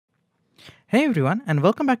Hey everyone, and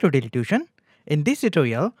welcome back to Daily Tuition. In this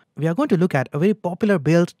tutorial, we are going to look at a very popular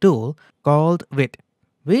build tool called Vite.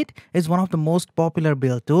 Vite is one of the most popular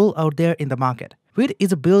build tool out there in the market. Vite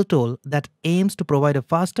is a build tool that aims to provide a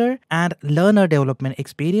faster and learner development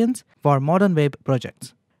experience for modern web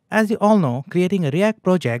projects. As you all know, creating a React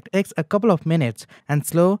project takes a couple of minutes and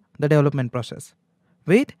slow the development process.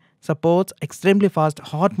 Vite supports extremely fast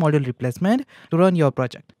hot module replacement to run your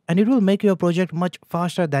project, and it will make your project much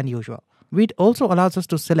faster than usual. Vite also allows us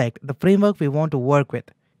to select the framework we want to work with.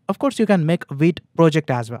 Of course, you can make Vite project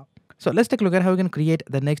as well. So let's take a look at how we can create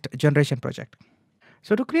the next generation project.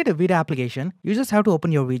 So to create a Vite application, you just have to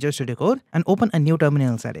open your Visual Studio Code and open a new terminal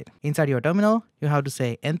inside it. Inside your terminal, you have to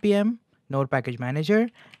say npm node package manager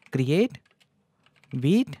create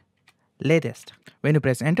Vite latest. When you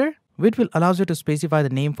press enter, Vite will allow you to specify the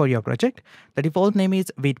name for your project. The default name is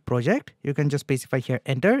Vite project. You can just specify here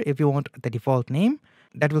enter if you want the default name.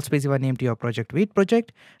 That will specify name to your project Vite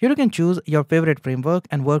project. Here you can choose your favorite framework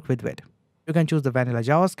and work with Vite. You can choose the vanilla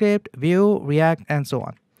JavaScript, Vue, React, and so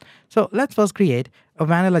on. So let's first create a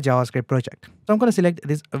vanilla JavaScript project. So I'm going to select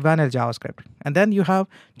this vanilla JavaScript. And then you have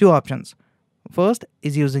two options. First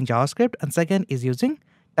is using JavaScript and second is using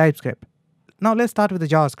TypeScript. Now let's start with the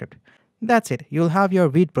JavaScript. That's it. You'll have your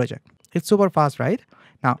Vite project. It's super fast, right?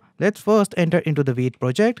 Now let's first enter into the Vite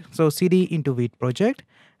project. So cd into Vite project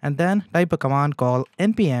and then type a command called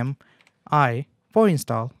npm I for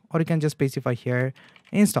install, or you can just specify here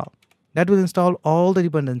install. That will install all the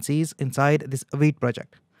dependencies inside this Vite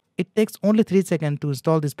project. It takes only 3 seconds to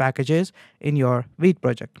install these packages in your Vite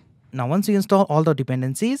project. Now once you install all the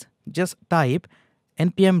dependencies, just type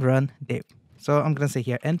npm run dev. So I'm going to say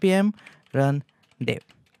here npm run dev.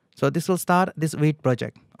 So this will start this Vite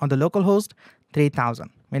project on the localhost 3000.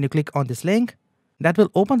 When you click on this link, that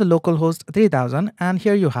will open the localhost 3000 and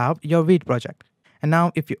here you have your Vite project. And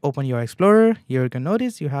now if you open your Explorer, here you can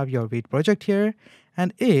notice you have your Vite project here.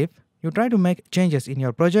 And if you try to make changes in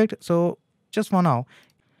your project, so just for now,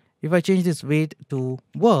 if I change this Vite to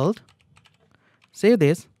world, save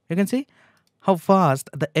this, you can see how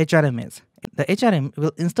fast the HRM is. The HRM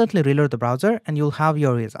will instantly reload the browser and you'll have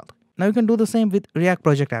your result. Now you can do the same with React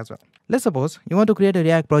project as well. Let's suppose you want to create a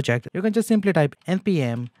React project. You can just simply type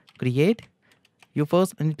npm create. You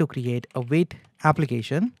first need to create a Vite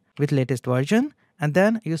application with latest version and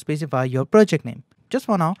then you specify your project name. Just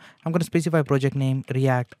for now, I'm going to specify project name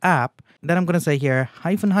React app. Then I'm going to say here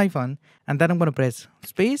hyphen and then I'm going to press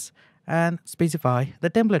space and specify the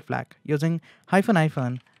template flag using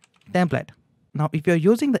hyphen template. Now if you're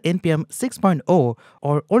using the npm 6.0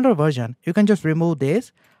 or older version, you can just remove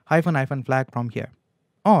this hyphen flag from here.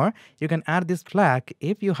 Or you can add this flag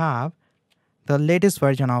if you have the latest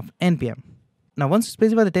version of npm. Now once you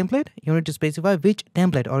specify the template, you need to specify which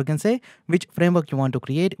template, or you can say which framework you want to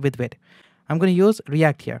create with Vite. I'm going to use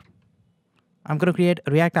React here. I'm going to create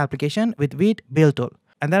a React application with Vite build tool.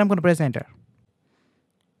 And then I'm going to press enter.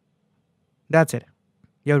 That's it.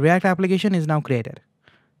 Your React application is now created.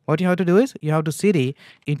 What you have to do is you have to cd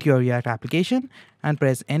into your React application and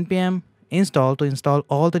press npm install to install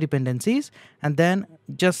all the dependencies and then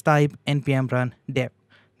just type npm run dev.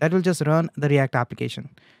 That will just run the React application.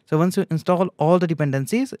 So once you install all the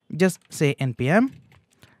dependencies, just say npm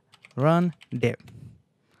run dev.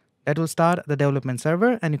 That will start the development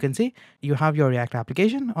server and you can see you have your React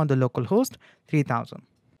application on the localhost 3000.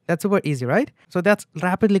 That's super easy, right? So that's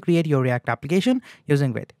rapidly create your React application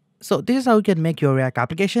using Vite. So this is how you can make your React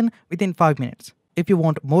application within 5 minutes. If you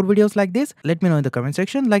want more videos like this, let me know in the comment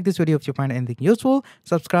section. Like this video if you find anything useful.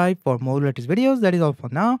 Subscribe for more latest videos. That is all for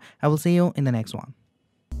now. I will see you in the next one.